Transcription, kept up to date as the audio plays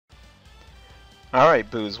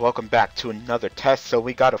Alright, Boos, welcome back to another test. So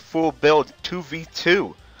we got a full build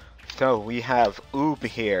 2v2. So we have Oob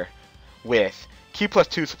here with Ki plus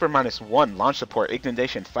 2, Super minus 1, Launch Support,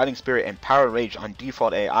 Ignition, Fighting Spirit, and Power Rage on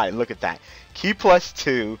default AI. Look at that. Ki plus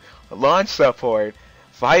 2, Launch Support,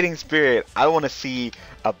 Fighting Spirit. I want to see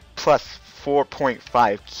a plus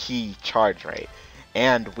 4.5 Ki charge rate.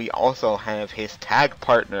 And we also have his tag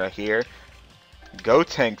partner here,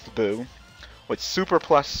 Gotenks Boo, with Super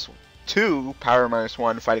plus 2, Power minus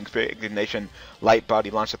 1, Fighting Spirit, Ignition, Light Body,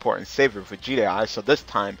 Launch Support, and Savior Vegeta AI. So this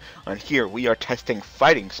time on here we are testing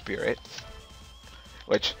Fighting Spirit,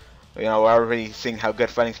 which, you know, we're already seeing how good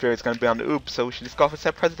Fighting Spirit is going to be on the Oob, so we should just go for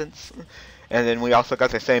set precedence. And then we also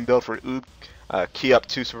got the same build for Oob, Ki up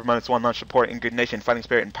 2, Super minus 1, Launch Support, Ignition, Fighting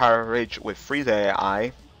Spirit, and Power Rage with Frieza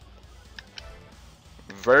AI.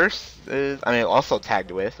 Versus, I mean, also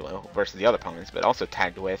tagged with, well, versus the other opponents, but also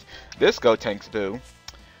tagged with this Gotenks Boo,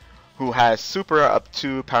 who has Super up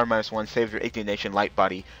 2, Power minus 1, Savior, Ignition, Light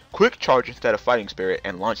Body, Quick Charge instead of Fighting Spirit,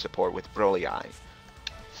 and Launch Support with Broly Eye.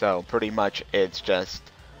 So pretty much it's just,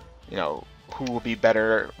 you know, who will be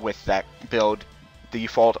better with that build,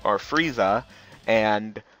 default or Frieza,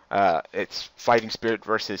 and it's Fighting Spirit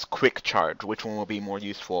versus Quick Charge. Which one will be more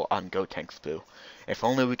useful on Gotenks Boo? If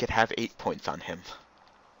only we could have 8 points on him.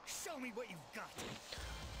 Show me what you've got.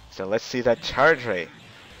 So let's see that charge rate.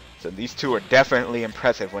 So these two are definitely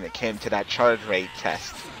impressive when it came to that charge rate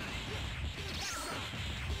test.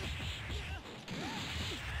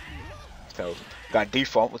 So got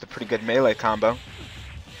default with a pretty good melee combo.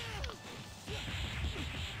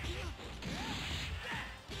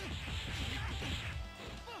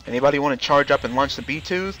 Anybody want to charge up and launch the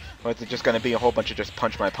B2s? Or is it just going to be a whole bunch of just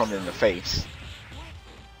punch my opponent in the face?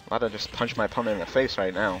 A lot of just punch my opponent in the face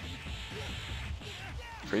right now.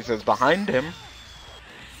 Frieza's behind him.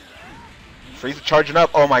 Frieza charging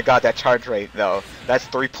up. Oh my god, that charge rate though. That's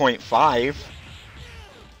 3.5.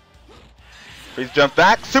 Frieza jump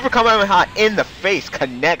back. Super Kamehameha in the face.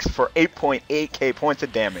 Connects for 8.8k points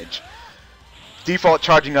of damage. Default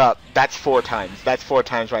charging up. That's 4 times. That's 4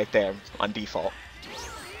 times right there on default.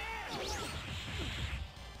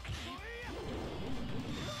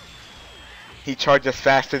 He charges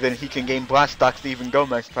faster than he can gain blast stocks to even go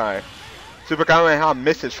max power. Super Kamehameha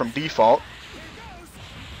misses from default.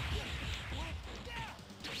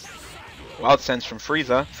 Wild Sense from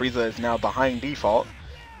Frieza. Frieza is now behind default.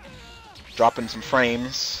 Dropping some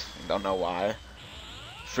frames. Don't know why.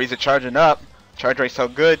 Frieza charging up. Charge rate so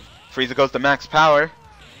good. Frieza goes to max power.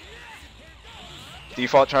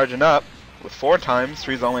 Default charging up with 4 times.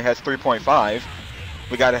 Frieza only has 3.5.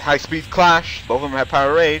 We got a high speed clash. Both of them have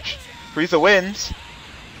Power Rage. Frieza wins.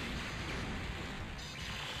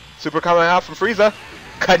 Super Kamehameha from Frieza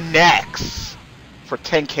connects for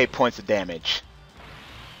 10k points of damage.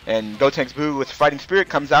 And Gotenks Boo with Fighting Spirit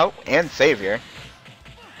comes out, and Savior.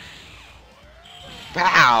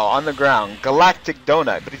 Pow! On the ground. Galactic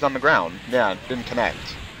Donut, but he's on the ground. Yeah, didn't connect.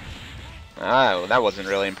 Oh, that wasn't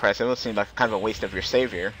really impressive. It seemed like kind of a waste of your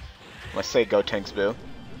Savior. Let's say Gotenks Boo.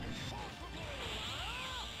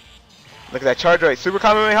 Look at that charge rate. Super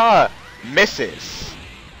Kamehameha misses.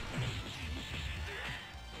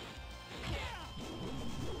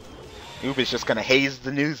 Oob is just gonna haze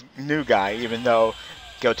the new guy, even though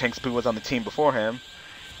Gotenks Boo was on the team before him.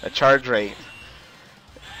 The charge rate.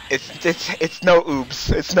 It's no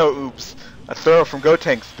oops. It's no oops. A throw from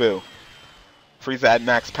Gotenks Boo. Frieza at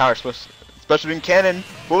max power. Special beam cannon.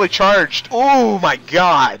 Fully charged. Oh my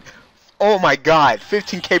god. Oh my god.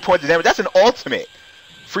 15k points of damage. That's an ultimate.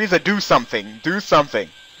 Frieza, do something. Do something.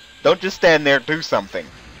 Don't just stand there. Do something.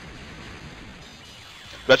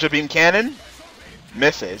 Special beam cannon.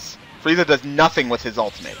 Misses. Frieza does nothing with his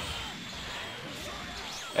ultimate.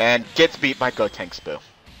 And gets beat by Gotenks Boo.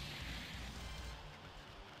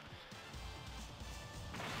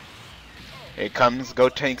 Here comes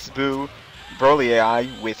Gotenks Boo, Broly AI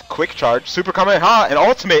with Quick Charge, Super Kamehameha, and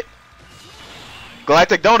Ultimate.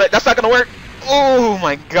 Galactic Donut, that's not gonna work. Oh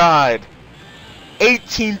my god.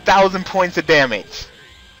 18,000 points of damage.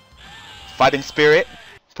 Fighting Spirit,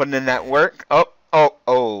 putting in that work.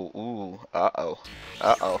 Uh-oh.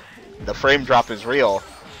 The frame drop is real.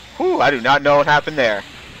 Whew, I do not know what happened there.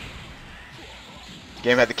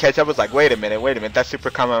 Game had to catch up. Was like, wait a minute, that's Super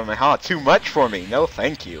Kamehameha too much for me. No,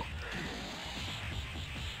 thank you.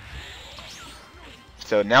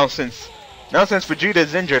 So now since Vegeta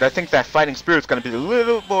is injured, I think that Fighting Spirit is going to be a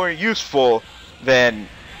little more useful than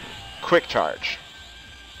Quick Charge.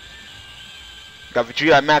 Got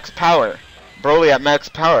Vegeta at max power, Broly at max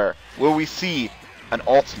power. Will we see an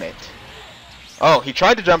ultimate? Oh, he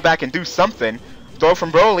tried to jump back and do something. Throw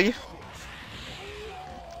from Broly.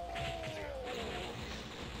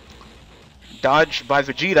 Dodge by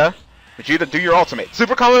Vegeta. Vegeta, do your ultimate.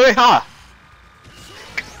 Super Kamehameha!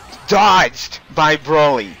 Dodged by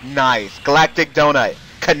Broly. Nice. Galactic Donut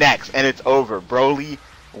connects, and it's over. Broly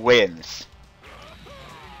wins.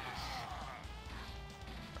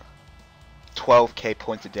 12k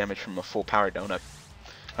points of damage from a full power donut.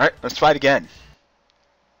 Alright, let's try it again.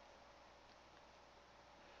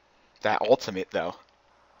 That ultimate, though.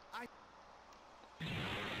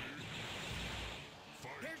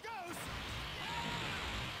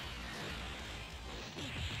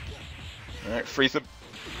 Alright, Frieza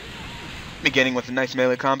beginning with a nice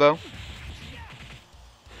melee combo.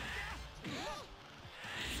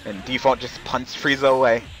 And default just punts Frieza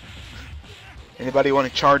away. Anybody want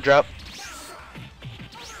to charge up?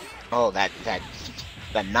 Oh, that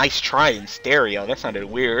nice try in stereo. That sounded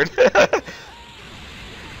weird.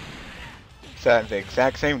 It's at the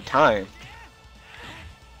exact same time.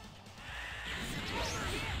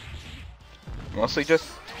 Mostly just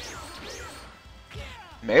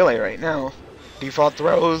melee right now. Default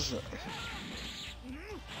throws.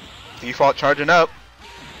 Default charging up.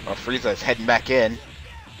 Oh, Frieza is heading back in.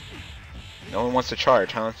 No one wants to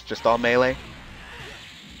charge, huh? It's just all melee.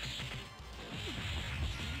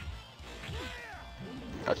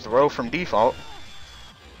 A throw from default.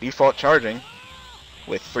 Default charging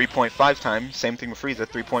with 3.5 times. Same thing with Frieza,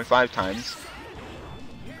 3.5 times.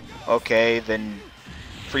 Okay, then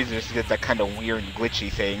Frieza just did that kind of weird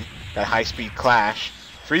glitchy thing. That high speed clash.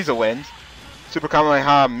 Frieza wins. Super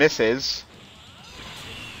Kamehameha misses.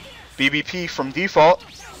 BBP from default.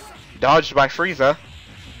 Dodged by Frieza.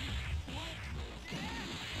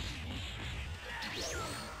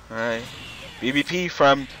 Alright. BBP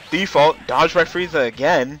from default. Dodged by Frieza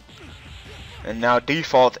again. And now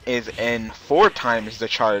default is in 4 times the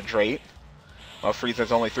charge rate. While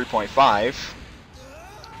Frieza's only 3.5.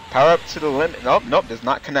 Power up to the limit. Nope, nope, does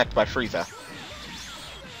not connect by Frieza.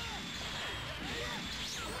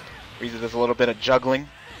 Frieza does a little bit of juggling.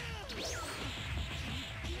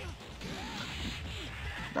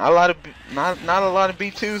 Not a lot of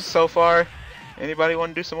B2s so far. Anybody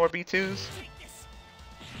want to do some more B2s?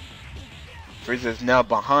 Frieza is now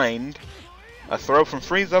behind. A throw from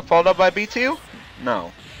Frieza followed up by B2?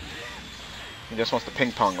 No. He just wants to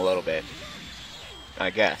ping pong a little bit, I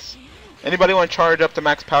guess. Anybody want to charge up to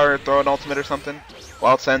max power, throw an ultimate or something?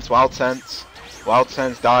 Wild Sense, Wild Sense. Wild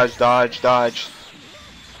Sense, dodge, dodge, dodge.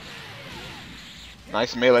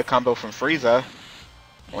 Nice melee combo from Frieza.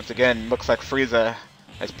 Once again, looks like Frieza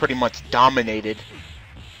has pretty much dominated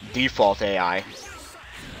default AI.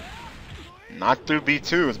 Not through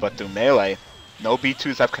B2s, but through melee. No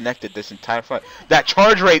B2s have connected this entire fight. That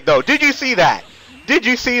charge rate, though, did you see that? Did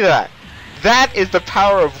you see that? That is the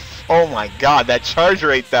power of, oh my god, that charge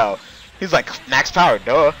rate, though. He's like, max power,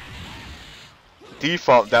 duh.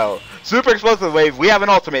 Default, though. Super Explosive Wave, we have an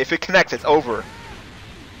ultimate. If it connects, it's over.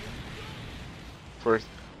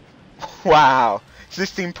 Wow.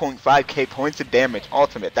 16.5k points of damage,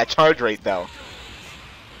 ultimate. That charge rate, though.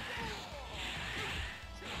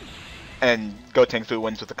 And Gotenks Boo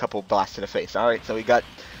wins with a couple blasts to the face. Alright, so we got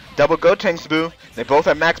double Gotenks Boo. They both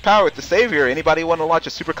have max power with the Savior. Anybody want to launch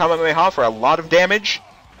a Super Kamehameha for a lot of damage?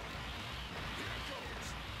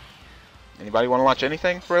 Anybody want to launch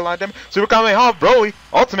anything for a lot of damage? Super Kamehameha, Broly,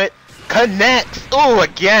 ultimate, connects! Ooh,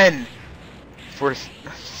 again! For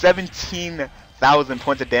 17,000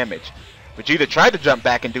 points of damage. Vegeta tried to jump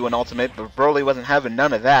back and do an ultimate, but Broly wasn't having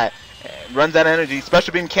none of that. Runs out of energy.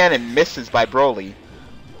 Special Beam Cannon misses by Broly.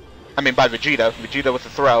 I mean by Vegeta. Vegeta with the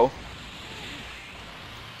throw.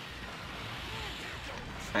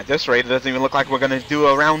 At this rate, it doesn't even look like we're going to do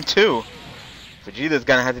a round 2. Vegeta's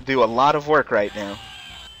going to have to do a lot of work right now.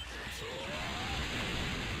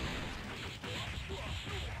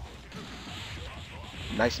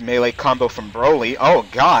 Nice melee combo from Broly. Oh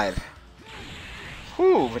god.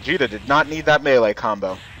 Whew, Vegeta did not need that melee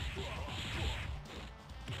combo.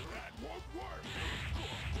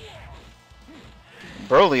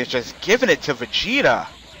 Broly is just giving it to Vegeta.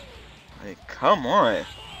 Like, come on.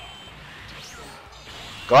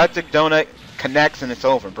 Galactic Donut connects and it's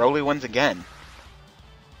over. Broly wins again.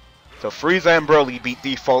 So Frieza and Broly beat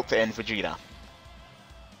Default and Vegeta.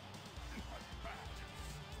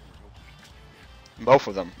 Both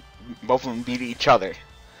of them beat each other.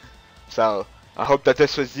 So I hope that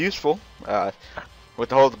this was useful. With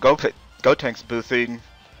the whole Gotenks Boo thing,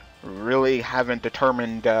 really haven't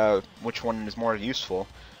determined which one is more useful.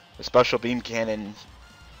 The Special Beam Cannon,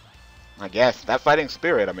 I guess. That Fighting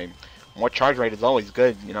Spirit, I mean, More charge rate is always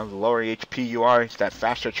good. You know, the lower HP you are, it's that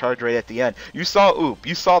faster charge rate at the end. You saw Oop.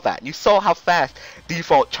 You saw that. You saw how fast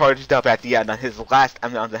Default charged up at the end on his last. I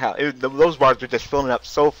mean, on the hell. Those bars were just filling up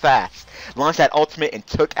so fast. Launched that ultimate and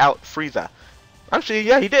took out Frieza. Actually,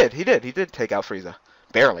 yeah, he did. He did take out Frieza.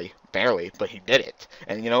 Barely, but he did it.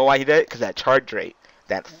 And you know why he did it? Because that charge rate.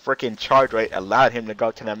 That freaking charge rate allowed him to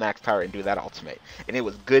go to that max power and do that ultimate. And it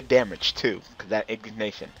was good damage too, because that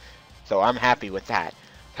indignation. So I'm happy with that.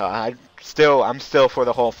 So I'm still for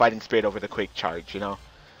the whole fighting spirit over the quick charge, you know.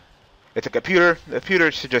 It's a computer. The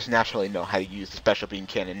computer should just naturally know how to use the special beam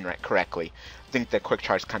cannon correctly. I think that quick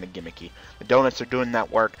charge is kind of gimmicky. The donuts are doing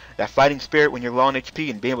that work. That fighting spirit when you're low on HP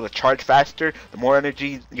and being able to charge faster, the more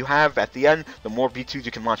energy you have at the end, the more V2s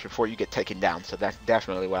you can launch before you get taken down. So that's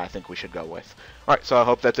definitely what I think we should go with. Alright, so I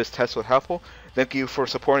hope that this test was helpful. Thank you for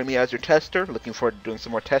supporting me as your tester. Looking forward to doing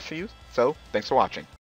some more tests for you. So, thanks for watching.